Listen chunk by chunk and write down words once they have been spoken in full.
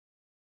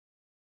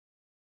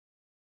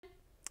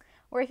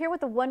We're here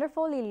with the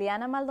wonderful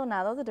Liliana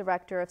Maldonado, the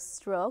director of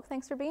Stroke.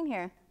 Thanks for being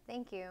here.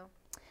 Thank you.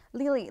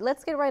 Lily,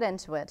 let's get right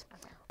into it.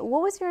 Okay.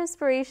 What was your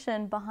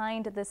inspiration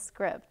behind this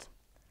script?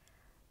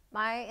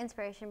 My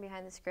inspiration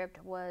behind the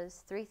script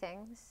was three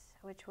things,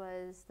 which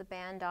was the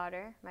band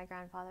daughter, my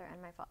grandfather,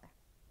 and my father.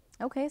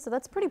 Okay, so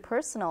that's pretty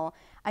personal.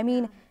 I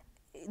mean,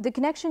 the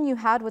connection you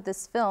had with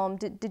this film,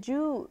 did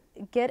you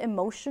get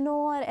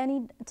emotional at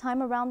any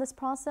time around this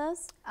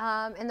process?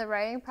 In the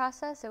writing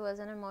process, it was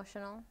an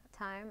emotional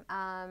time.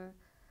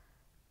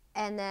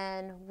 And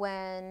then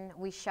when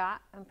we shot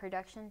in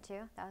production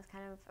too, that was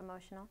kind of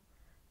emotional.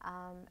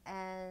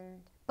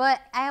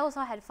 But I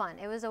also had fun.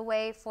 It was a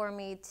way for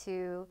me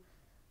to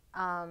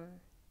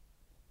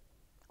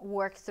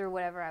work through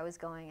whatever I was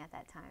going at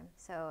that time.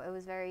 So it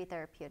was very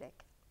therapeutic.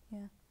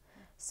 Yeah.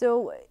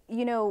 So,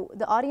 you know,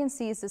 the audience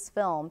sees this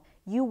film.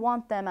 You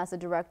want them as a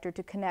director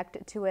to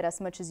connect to it as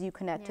much as you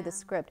connect to the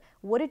script.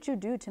 What did you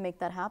do to make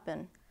that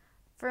happen?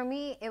 For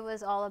me, it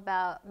was all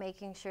about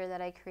making sure that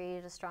I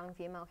created a strong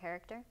female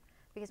character.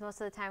 Because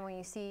most of the time when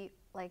you see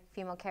like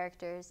female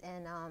characters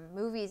in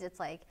movies, it's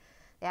like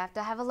they have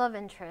to have a love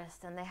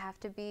interest and they have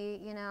to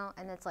be, you know,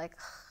 and it's like,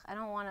 I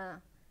don't want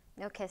to,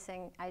 no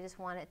kissing. I just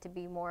want it to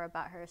be more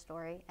about her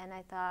story. And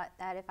I thought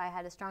that if I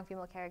had a strong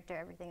female character,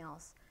 everybody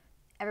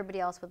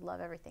else would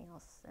love everything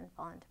else and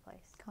fall into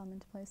place. Come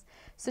into place.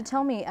 So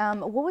tell me,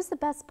 what was the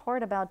best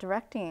part about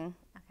directing?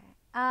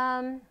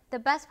 Okay. The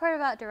best part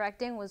about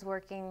directing was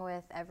working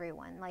with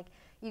everyone. Like,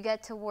 you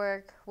get to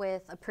work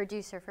with a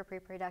producer for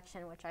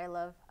pre-production, which I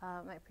love,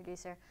 my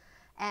producer.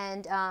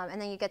 And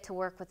then you get to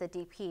work with a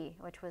DP,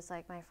 which was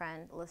like my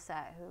friend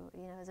Lisette, who,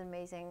 you know, has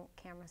amazing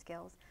camera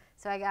skills.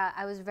 So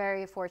I was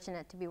very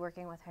fortunate to be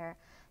working with her.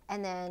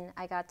 And then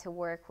I got to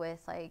work with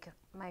like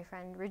my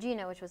friend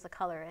Regina, which was a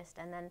colorist,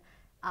 and then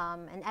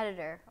an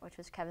editor, which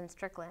was Kevin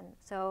Strickland.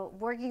 So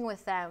working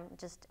with them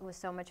just was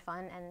so much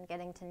fun, and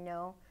getting to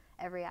know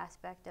every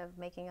aspect of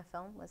making a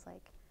film was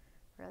like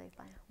really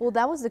fun. Well,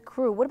 that was the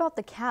crew. What about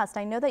the cast?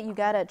 I know that you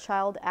got a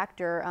child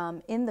actor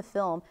in the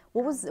film.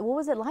 What was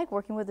it like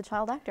working with a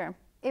child actor?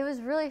 It was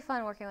really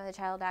fun working with a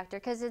child actor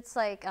because it's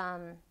like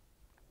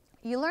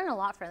you learn a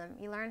lot from them.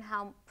 You learn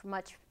how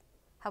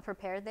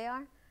prepared they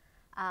are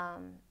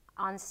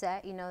on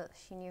set. You know,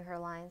 she knew her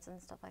lines and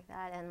stuff like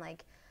that, and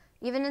like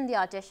even in the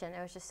audition,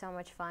 it was just so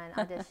much fun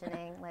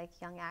auditioning like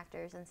young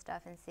actors and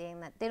stuff, and seeing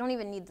that they don't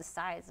even need the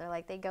size. They're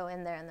like, they go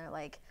in there and they're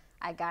like,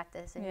 I got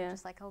this, and you're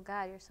just like, oh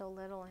God, you're so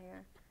little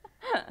here.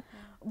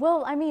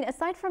 Well, I mean,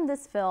 aside from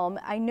this film,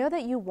 I know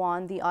that you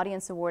won the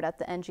Audience Award at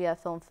the NGF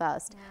Film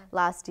Fest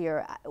last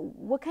year.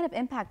 What kind of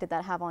impact did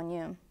that have on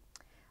you?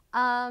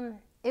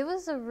 It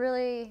was a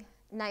really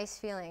nice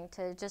feeling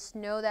to just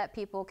know that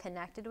people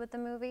connected with the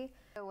movie.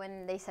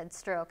 When they said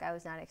stroke, I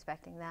was not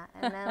expecting that.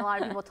 And then a lot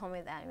of people told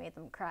me that I made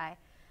them cry,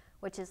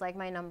 which is like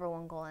my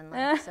 #1 goal in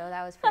life, so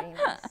that was pretty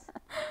nice.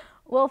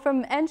 Well,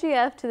 from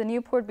NGF to the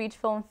Newport Beach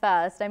Film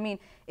Fest, I mean,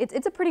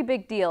 it's a pretty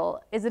big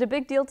deal. Is it a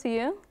big deal to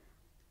you?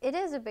 It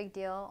is a big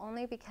deal,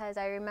 only because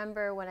I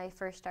remember when I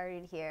first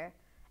started here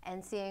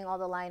and seeing all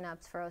the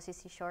lineups for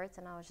OCC Shorts,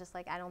 and I was just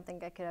like, I don't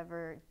think I could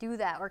ever do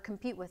that or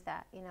compete with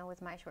that, you know,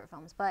 with my short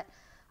films. But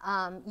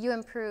you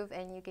improve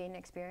and you gain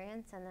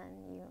experience, and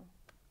then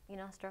you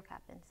know, stroke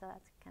happens, so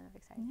that's kind of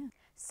exciting. Yeah.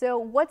 So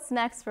what's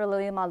next for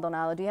Liliana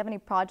Maldonado? Do you have any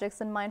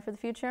projects in mind for the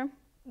future?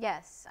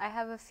 Yes, I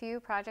have a few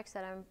projects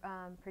that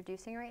I'm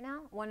producing right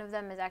now. One of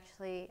them is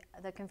actually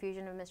The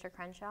Confusion of Mr.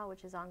 Crenshaw,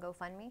 which is on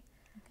GoFundMe,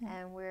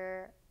 and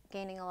we're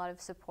gaining a lot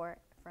of support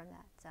from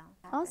that. So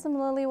awesome,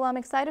 Lily. Well, I'm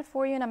excited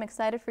for you, and I'm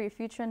excited for your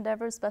future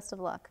endeavors. Best of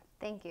luck.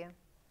 Thank you.